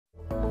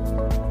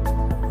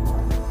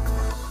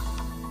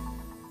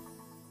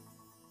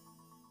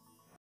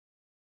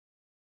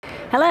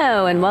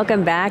Hello and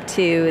welcome back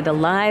to the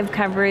live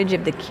coverage of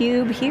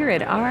theCUBE here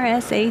at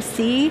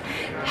RSAC,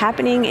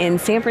 happening in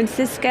San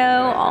Francisco.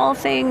 All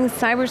things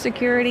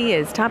cybersecurity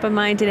is top of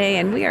mind today,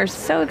 and we are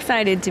so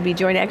excited to be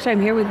joined. Actually,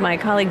 I'm here with my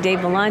colleague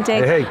Dave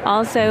Vellante. Hey.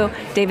 Also,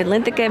 David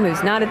Linthicum,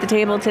 who's not at the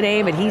table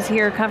today, but he's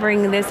here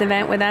covering this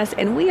event with us.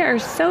 And we are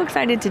so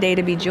excited today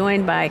to be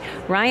joined by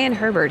Ryan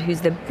Hebert,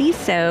 who's the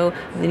BISO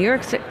of the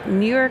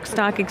New York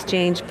Stock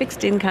Exchange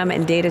Fixed Income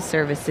and Data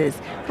Services.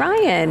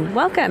 Ryan,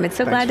 welcome. It's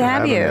so glad to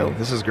have you. Me.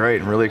 This is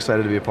great. I'm really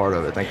excited to be a part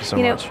of it. Thank you so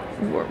much.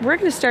 We're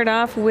going to start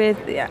off with,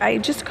 I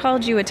just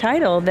called you a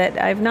title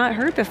that I've not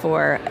heard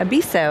before, a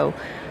BISO.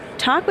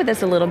 Talk with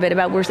us a little bit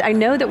about, I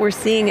know that we're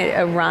seeing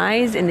a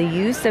rise in the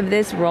use of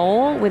this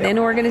role within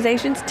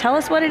organizations. Tell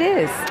us what it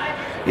is.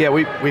 Yeah,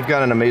 we've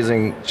got an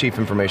amazing Chief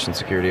Information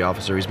Security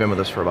Officer. He's been with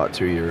us for about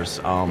 2 years.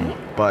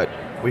 But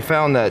we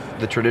found that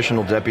the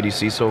traditional deputy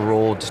CISO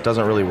role just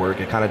doesn't really work.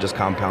 It kind of just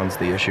compounds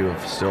the issue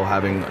of still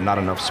having not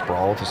enough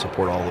sprawl to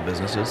support all the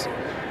businesses.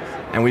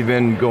 And we've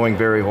been going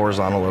very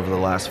horizontal over the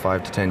last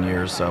 5 to 10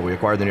 years. We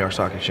acquired the New York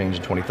Stock Exchange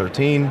in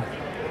 2013,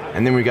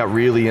 and then we got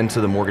really into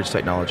the mortgage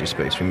technology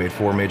space. We made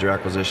 4 major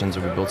acquisitions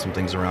and we built some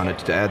things around it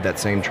to add that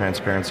same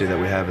transparency that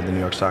we have in the New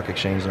York Stock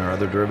Exchange and our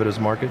other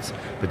derivatives markets,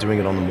 but doing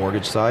it on the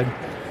mortgage side.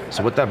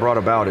 So what that brought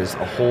about is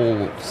a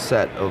whole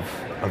set of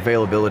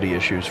availability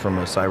issues from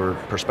a cyber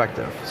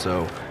perspective.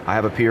 So I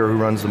have a peer who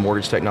runs the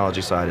mortgage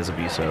technology side as a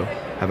BISO,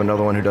 have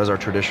another one who does our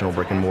traditional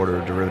brick and mortar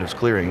derivatives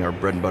clearing, our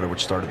bread and butter,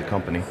 which started the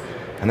company.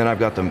 And then I've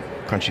got the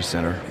Crunchy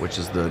Center, which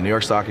is the New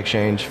York Stock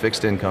Exchange,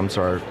 fixed income,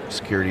 so our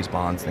securities,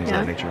 bonds, things of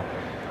that nature.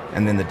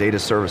 And then the data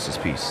services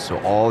piece. So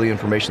all the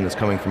information that's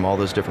coming from all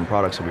those different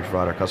products that we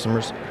provide our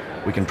customers,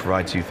 we can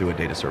provide to you through a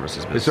data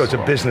services business. So it's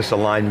a business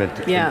alignment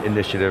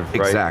initiative, right?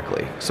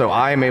 Exactly. So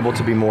I am able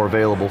to be more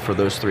available for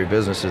those 3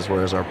 businesses,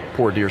 whereas our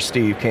poor dear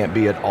Steve can't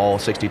be at all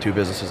 62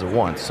 businesses at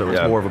once. So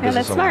it's more of a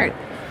business alignment.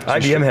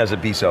 That's IBM has a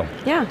BISO.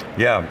 Yeah.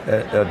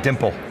 Yeah,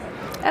 Dimple.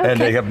 Okay. And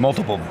they have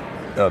multiple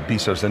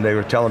BISOs, and they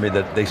were telling me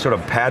that they sort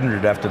of patterned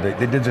it after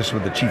they did this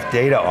with the chief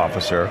data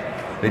officer.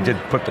 They did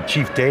put the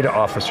chief data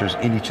officers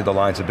in each of the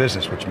lines of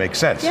business, which makes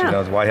sense. Yeah. You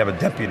know, why have a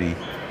deputy,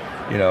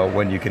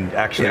 when you can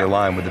actually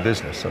align with the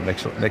business? So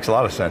it makes a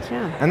lot of sense.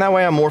 Yeah. And that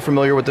way I'm more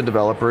familiar with the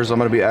developers. I'm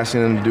going to be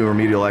asking them to do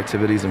remedial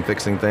activities and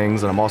fixing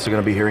things, and I'm also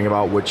going to be hearing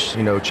about which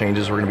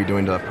changes we're going to be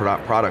doing to the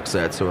product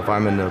set. So if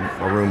I'm in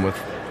a room with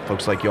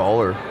folks like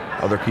y'all or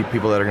other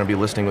people that are going to be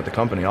listening with the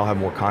company, I'll have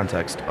more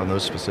context on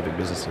those specific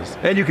businesses.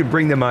 And you can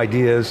bring them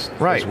ideas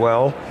as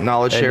well.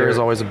 Knowledge share is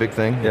always a big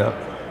thing. Yeah,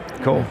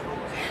 cool.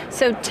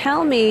 So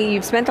tell me,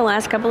 you've spent the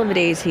last couple of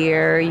days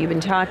here, you've been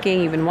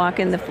talking, you've been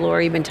walking the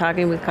floor, you've been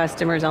talking with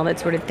customers, all that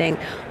sort of thing.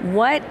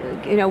 What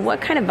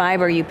kind of vibe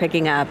are you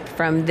picking up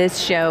from this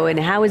show, and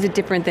how is it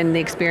different than the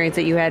experience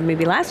that you had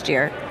maybe last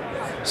year?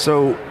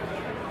 So,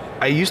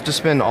 I used to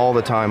spend all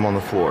the time on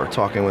the floor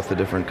talking with the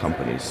different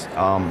companies.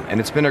 And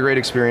it's been a great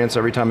experience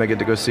every time I get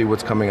to go see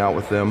what's coming out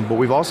with them. But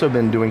we've also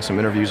been doing some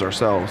interviews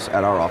ourselves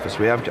at our office.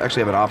 We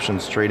actually have an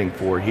options trading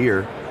floor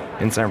here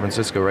in San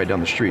Francisco right down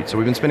the street. So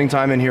we've been spending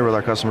time in here with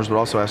our customers, but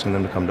also asking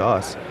them to come to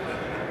us.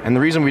 And the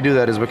reason we do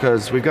that is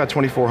because we've got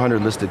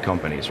 2,400 listed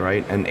companies,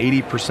 right? And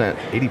 80+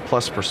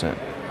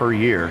 % per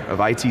year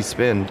of IT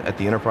spend at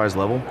the enterprise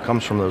level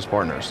comes from those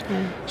partners.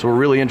 So we're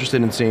really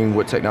interested in seeing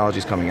what technology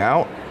is coming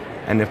out,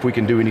 and if we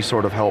can do any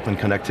sort of help and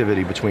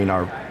connectivity between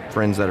our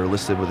friends that are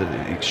listed with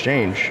the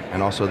exchange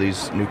and also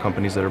these new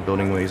companies that are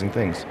building amazing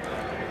things.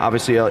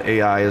 Obviously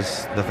AI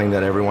is the thing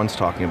that everyone's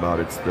talking about.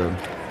 It's the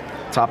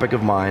topic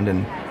of mind,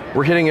 and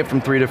we're hitting it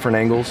from 3 different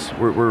angles.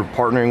 We're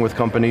partnering with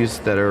companies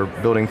that are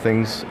building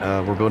things.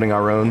 We're building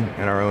our own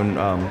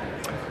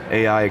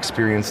AI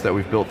experience that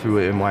we've built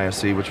through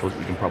NYSE, which we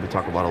can probably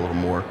talk about a little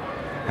more.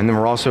 And then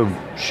we're also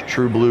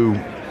true blue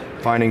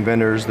finding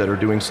vendors that are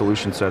doing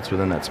solution sets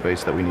within that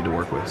space that we need to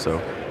work with.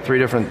 So 3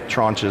 different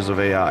tranches of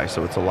AI,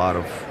 so it's a lot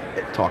of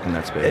talk in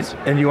that space.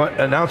 And you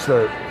announced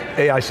the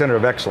AI Center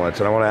of Excellence,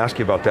 and I want to ask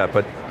you about that,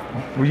 but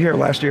were you here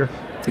last year?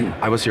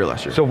 I was here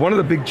last year. So one of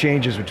the big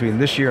changes between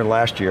this year and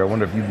last year, I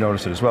wonder if you've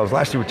noticed it as well, is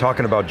last year we were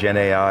talking about Gen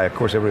AI, of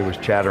course everybody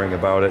was chattering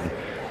about it.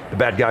 The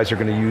bad guys are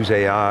going to use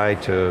AI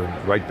to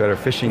write better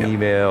phishing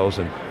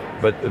emails,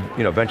 but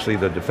eventually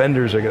the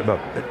defenders are going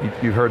to,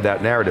 you heard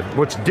that narrative.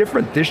 What's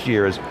different this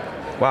year is,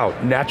 wow,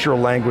 natural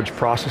language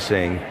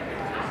processing,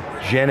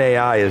 Gen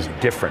AI is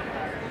different.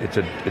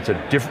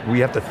 We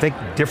have to think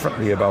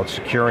differently about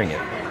securing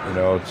it.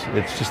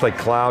 It's just like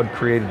cloud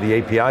created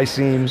the API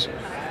seams,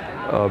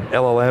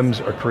 LLMs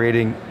are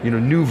creating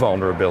new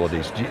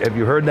vulnerabilities. Have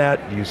you heard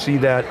that? Do you see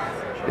that?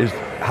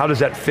 How does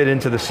that fit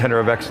into the Center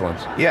of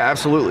Excellence? Yeah,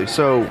 absolutely.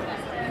 So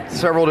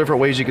several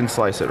different ways you can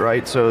slice it,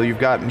 right? So you've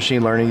got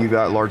machine learning, you've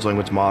got large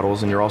language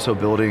models, and you're also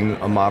building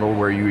a model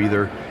where you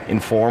either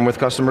inform with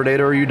customer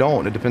data or you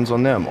don't. It depends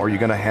on them. Are you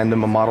going to hand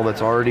them a model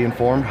that's already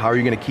informed? How are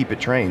you going to keep it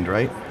trained,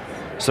 right?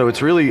 So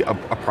it's really a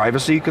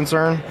privacy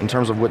concern in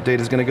terms of what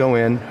data is going to go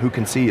in, who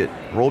can see it.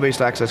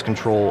 Role-based access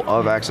control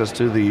of access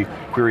to the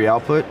query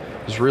output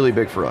is really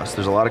big for us.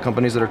 There's a lot of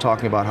companies that are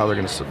talking about how they're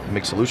going to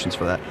make solutions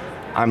for that.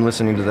 I'm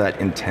listening to that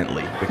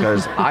intently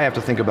because I have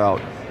to think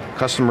about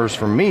customers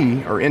for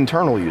me are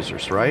internal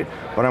users, right?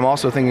 But I'm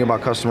also thinking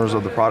about customers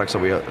of the products that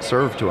we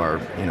serve to our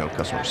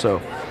customers.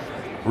 So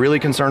really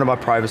concerned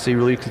about privacy,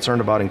 really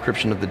concerned about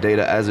encryption of the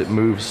data as it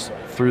moves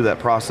through that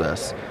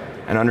process,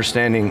 and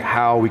understanding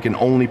how we can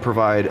only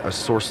provide a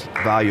source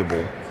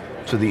valuable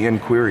to the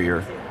end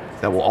querier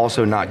that will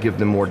also not give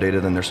them more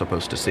data than they're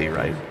supposed to see,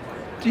 right?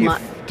 Do you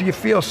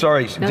feel,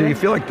 do you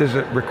feel like does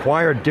it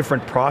require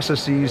different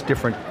processes,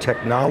 different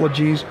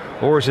technologies,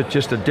 or is it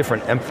just a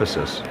different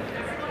emphasis?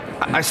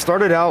 I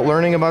started out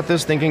learning about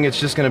this thinking it's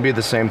just going to be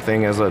the same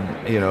thing as a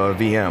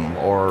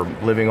VM or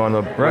living on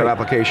a web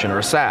application or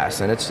a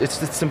SaaS, and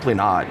it's simply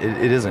not.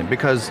 It isn't,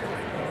 because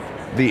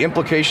the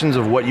implications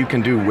of what you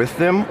can do with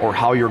them or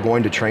how you're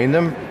going to train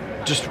them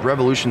just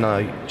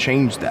revolutionarily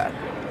changed that.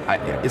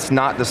 It's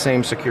not the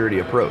same security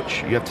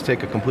approach. You have to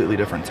take a completely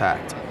different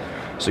tact.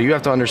 So you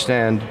have to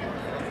understand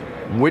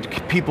which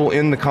people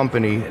in the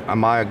company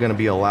am I going to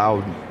be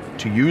allowed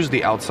to use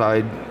the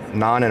outside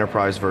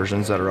non-enterprise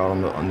versions that are out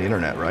on the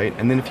internet, right?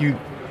 And then if you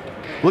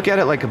look at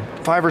it like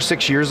 5 or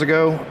 6 years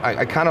ago,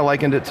 I kind of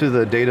likened it to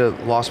the data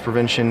loss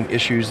prevention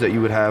issues that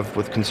you would have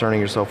with concerning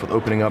yourself with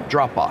opening up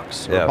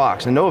Dropbox or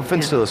Box. And no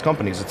offense to those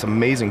companies, it's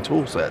amazing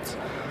tool sets.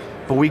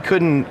 But we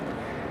couldn't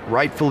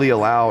rightfully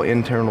allow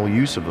internal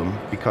use of them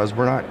because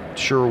we're not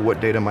sure what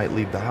data might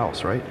leave the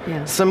house, right?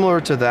 Yeah. Similar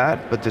to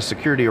that, but the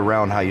security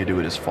around how you do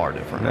it is far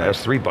different. Right?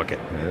 S3 bucket.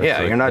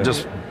 You're not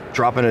just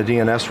dropping a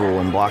DNS rule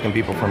and blocking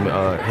people from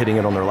hitting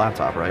it on their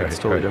laptop, right? It's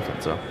totally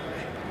different, so.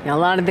 Now, a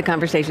lot of the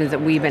conversations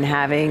that we've been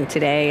having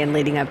today and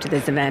leading up to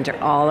this event are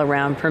all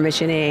around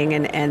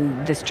permissioning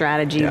and the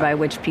strategy by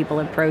which people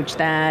approach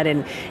that,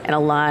 and a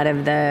lot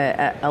of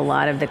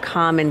the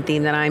common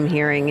theme that I'm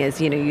hearing is,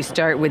 you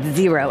start with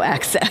zero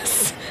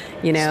access,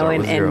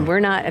 and we're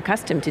not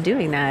accustomed to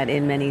doing that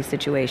in many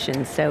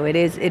situations. So it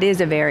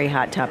is a very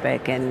hot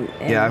topic, and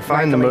I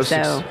find the most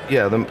so.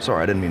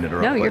 Sorry, I didn't mean to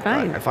interrupt. No, you're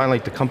fine. I find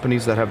like the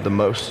companies that have the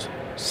most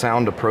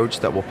sound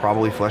approach that will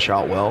probably flesh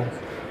out well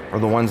are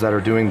the ones that are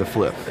doing the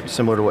flip,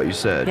 similar to what you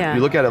said. Yeah. You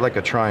look at it like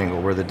a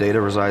triangle where the data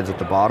resides at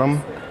the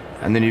bottom,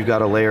 and then you've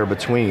got a layer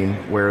between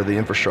where the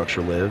infrastructure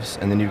lives,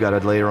 and then you've got a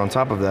layer on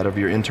top of that of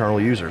your internal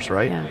users,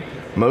 right? Yeah.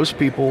 Most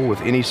people with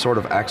any sort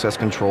of access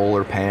control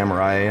or PAM or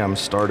IAM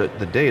start at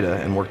the data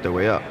and work their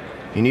way up.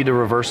 You need to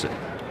reverse it.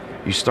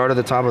 You start at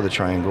the top of the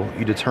triangle,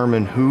 you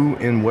determine who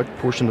in what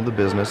portion of the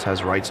business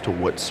has rights to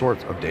what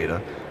sort of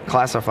data,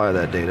 classify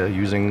that data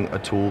using a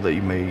tool that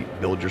you may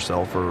build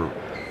yourself or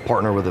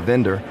partner with a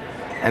vendor,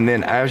 and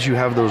then as you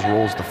have those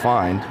roles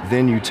defined,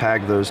 then you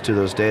tag those to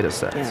those data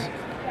sets.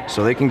 Yeah.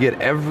 So they can get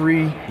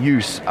every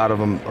use out of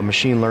a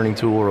machine learning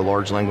tool or a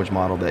large language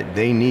model that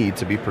they need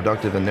to be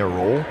productive in their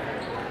role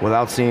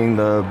without seeing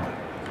the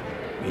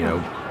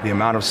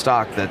amount of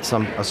stock that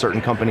a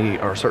certain company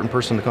or a certain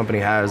person in the company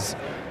has,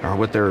 or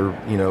what their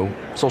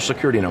social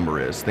security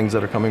number is, things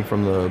that are coming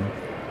from the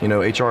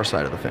HR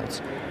side of the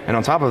fence. And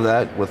on top of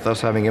that, with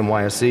us having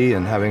NYSE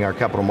and having our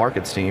capital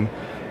markets team,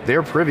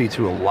 they're privy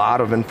to a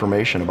lot of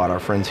information about our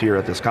friends here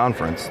at this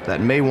conference that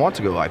may want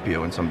to go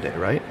IPO in some day,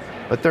 right?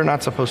 But they're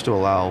not supposed to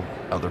allow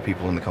other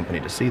people in the company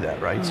to see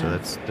that, right?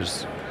 Yeah. So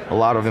there's a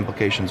lot of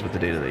implications with the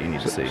data that you need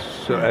to see.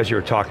 So as you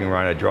were talking,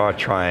 Ryan, I draw a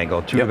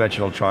triangle,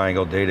 two-dimensional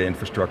triangle, data,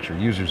 infrastructure,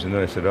 users, and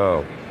then I said,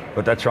 oh,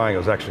 but that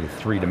triangle is actually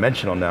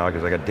three-dimensional now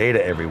because I got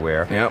data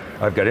everywhere. Yep.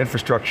 I've got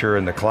infrastructure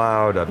in the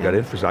cloud,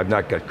 I've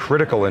not got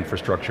critical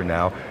infrastructure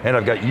now, and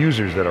I've got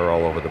users that are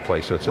all over the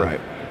place. So it's a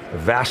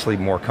vastly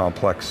more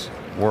complex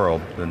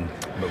world than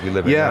what we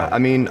live in now. Yeah, I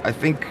mean, I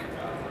think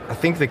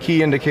the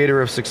key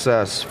indicator of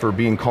success for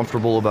being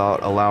comfortable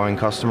about allowing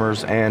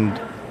customers and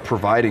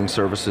providing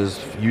services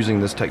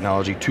using this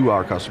technology to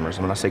our customers,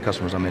 and when I say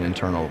customers, I mean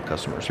internal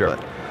customers,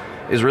 but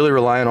is really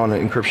relying on the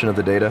encryption of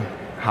the data,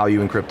 how you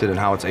encrypt it and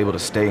how it's able to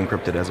stay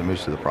encrypted as it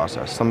moves through the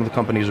process. Some of the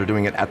companies are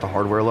doing it at the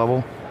hardware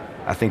level.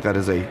 I think that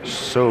is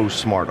so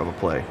smart of a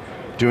play.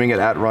 Doing it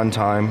at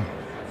runtime,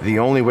 the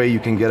only way you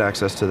can get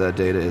access to that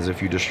data is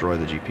if you destroy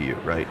the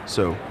GPU, right?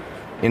 So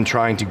in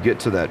trying to get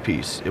to that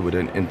piece, it would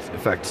in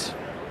effect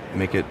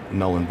make it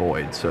null and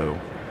void. So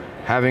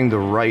having the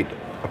right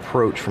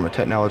approach from a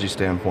technology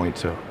standpoint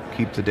to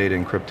keep the data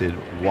encrypted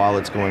while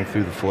it's going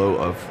through the flow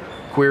of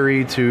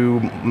query to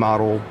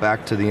model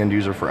back to the end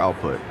user for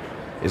output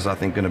is, I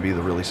think, going to be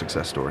the really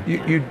success story.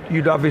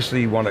 You'd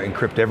obviously want to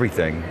encrypt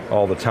everything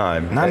all the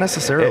time. Not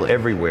necessarily.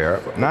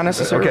 Everywhere. Not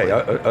necessarily.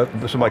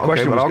 Okay, so my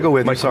question was, I'll go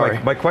with you,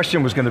 sorry. My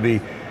question was going to be,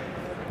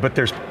 but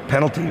there's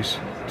penalties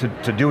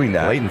to doing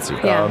that. Latency.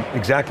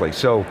 Exactly,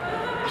 so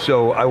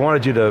I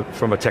wanted you to,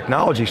 from a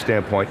technology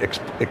standpoint,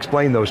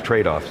 explain those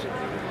trade-offs.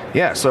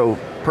 Yeah, so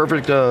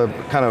perfect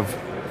kind of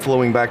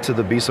flowing back to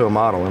the BISO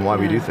model and why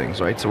we do things,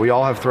 right? So we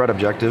all have threat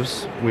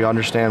objectives, we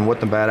understand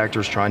what the bad actor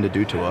is trying to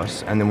do to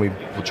us, and then we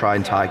will try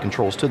and tie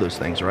controls to those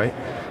things, right?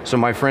 So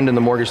my friend in the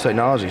mortgage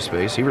technology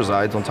space, he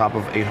resides on top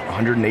of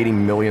 180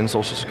 million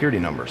social security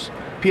numbers.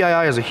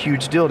 PII is a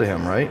huge deal to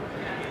him, right?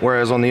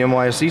 Whereas on the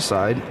NYSE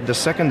side, the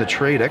second the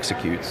trade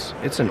executes,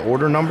 it's an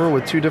order number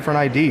with 2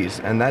 different IDs,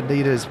 and that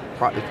data is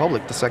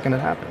public the second it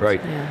happens.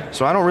 Right. Yeah.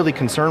 So I don't really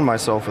concern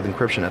myself with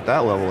encryption at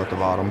that level at the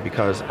bottom,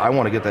 because I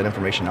want to get that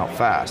information out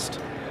fast.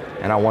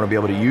 And I want to be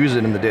able to use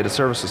it in the data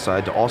services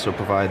side to also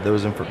provide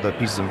the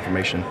pieces of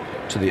information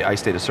to the ICE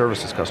Data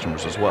Services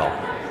customers as well.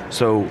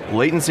 So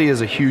latency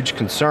is a huge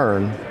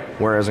concern,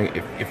 whereas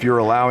if you're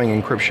allowing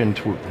encryption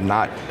to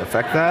not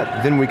affect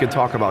that, then we could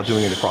talk about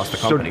doing it across the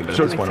company, but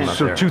at this point I'm not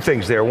there. So 2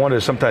 things there. One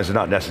is sometimes it's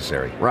not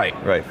necessary. Right.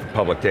 Right, for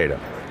public data.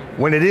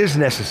 When it is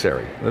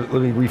necessary, let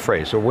me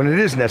rephrase. So when it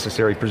is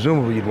necessary,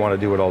 presumably you'd want to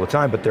do it all the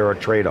time, but there are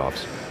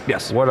trade-offs.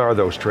 Yes. What are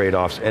those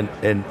trade-offs?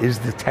 And is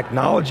the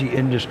technology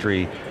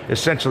industry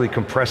essentially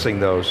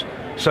compressing those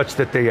such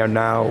that they are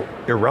now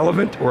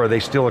irrelevant, or are they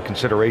still a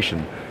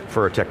consideration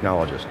for a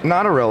technologist?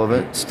 Not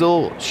irrelevant,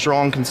 still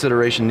strong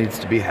consideration needs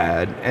to be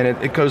had, and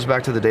it goes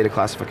back to the data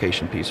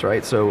classification piece,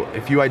 right? So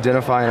if you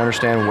identify and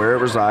understand where it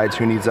resides,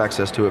 who needs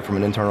access to it from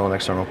an internal and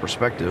external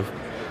perspective,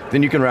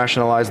 then you can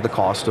rationalize the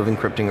cost of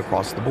encrypting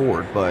across the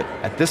board. But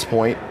at this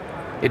point,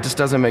 it just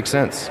doesn't make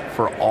sense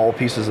for all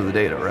pieces of the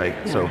data, right?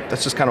 Yeah. So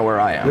that's just kind of where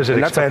I am. There's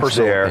an expense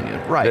there.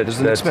 Opinion. Right, there's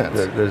an expense.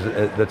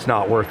 That's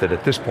not worth it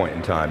at this point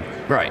in time.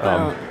 Right.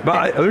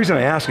 The reason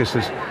I ask is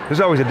there's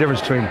always a difference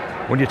between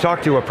when you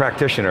talk to a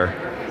practitioner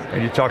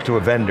and you talk to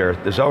a vendor,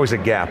 there's always a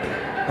gap.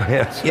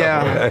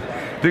 Yeah.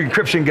 The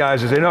encryption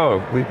guys, as they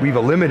know, we've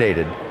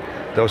eliminated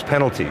those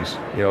penalties.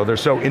 They're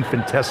so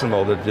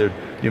infinitesimal that they're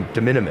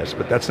de minimis,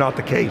 but that's not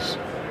the case.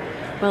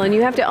 Well, and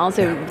you have to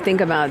also think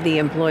about the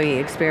employee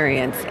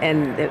experience,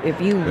 and if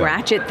you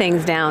ratchet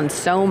things down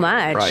so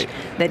much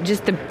that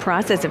just the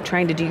process of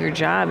trying to do your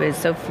job is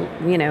so,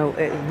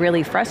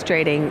 really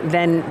frustrating,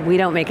 then we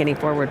don't make any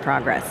forward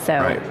progress. So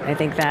I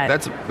think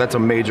that's a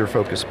major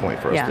focus point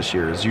for us this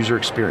year, is user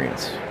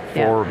experience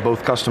for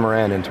both customer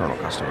and internal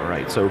customer,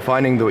 right? So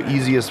finding the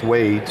easiest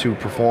way to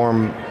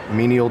perform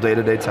menial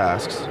day-to-day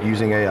tasks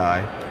using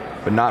AI,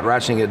 but not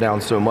ratcheting it down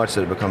so much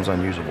that it becomes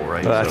unusable,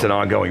 right? Well, that's an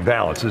ongoing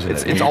balance, isn't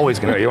it? It's always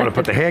going to be. You want to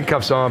put the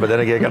handcuffs on, but then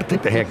again, you got to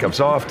take the handcuffs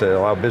off to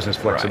allow business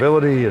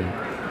flexibility. And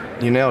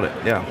you nailed it,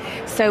 yeah.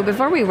 So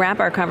before we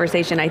wrap our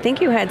conversation, I think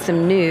you had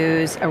some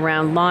news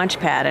around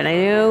Launchpad, and I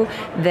know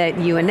that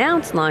you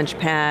announced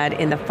Launchpad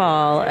in the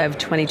fall of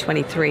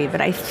 2023,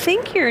 but I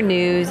think your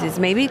news is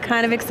maybe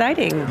kind of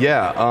exciting.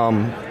 Yeah,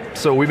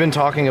 so we've been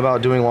talking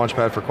about doing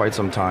Launchpad for quite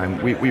some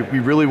time. We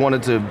really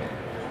wanted to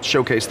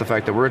showcase the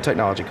fact that we're a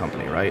technology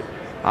company, right?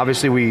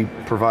 Obviously we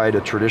provide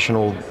a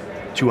traditional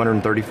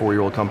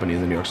 234-year-old company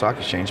in the New York Stock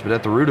Exchange, but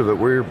at the root of it,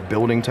 we're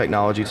building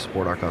technology to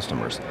support our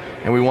customers.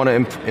 And we want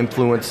to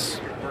influence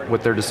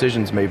what their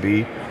decisions may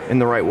be in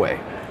the right way.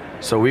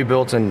 So we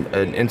built an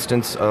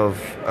instance of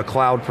a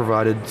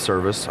cloud-provided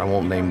service. I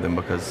won't name them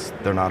because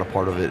they're not a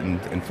part of it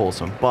in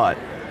Folsom, but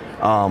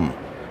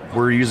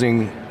we're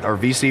using our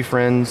VC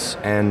friends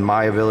and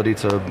my ability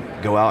to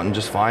go out and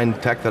just find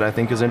tech that I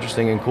think is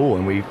interesting and cool.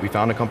 And we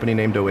found a company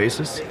named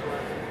Oasis.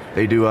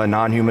 They do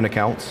non-human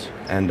accounts,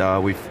 and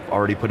we've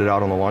already put it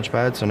out on the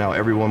Launchpad, so now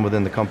everyone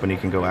within the company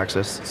can go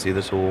access, see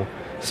the tool,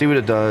 see what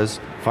it does,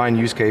 find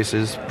use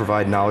cases,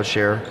 provide knowledge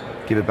share,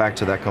 give it back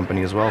to that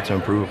company as well to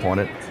improve upon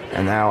it.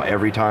 And now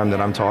every time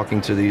that I'm talking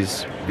to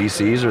these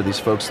VCs or these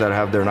folks that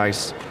have their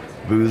nice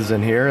booths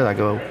in here, I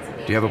go,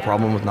 do you have a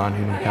problem with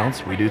non-human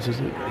accounts? We do.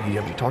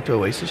 Have you talked to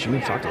Oasis? You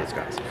need to talk to those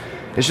guys.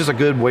 It's just a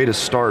good way to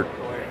start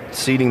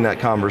seeding that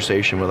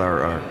conversation with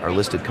our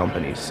listed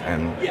companies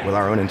and with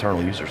our own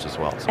internal users as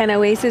well. So. And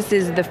Oasis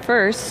is the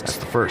first. That's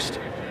the first.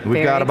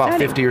 We've got about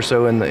 50 or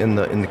so in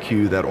the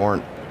queue that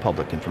aren't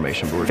public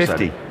information, but we're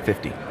 50.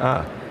 50.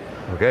 Ah,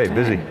 okay,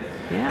 busy.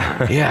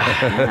 Yeah.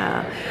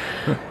 Yeah.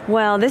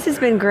 Well, this has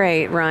been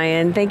great,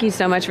 Ryan. Thank you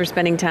so much for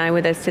spending time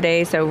with us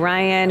today. So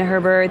Ryan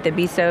Hebert, the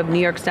BISO of New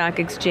York Stock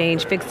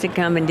Exchange, Fixed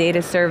Income and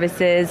Data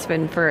Services,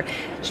 and for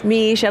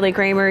me, Shelly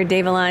Kramer,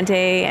 Dave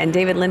Vellante, and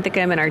David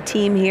Linthicum, and our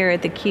team here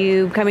at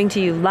theCUBE, coming to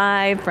you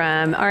live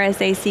from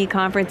RSA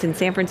Conference in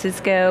San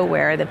Francisco,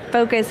 where the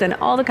focus and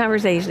all the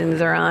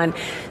conversations are on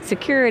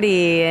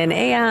security and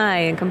AI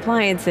and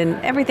compliance and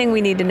everything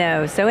we need to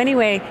know. So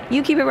anyway,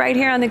 you keep it right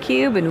here on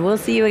theCUBE, and we'll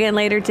see you again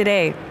later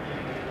today.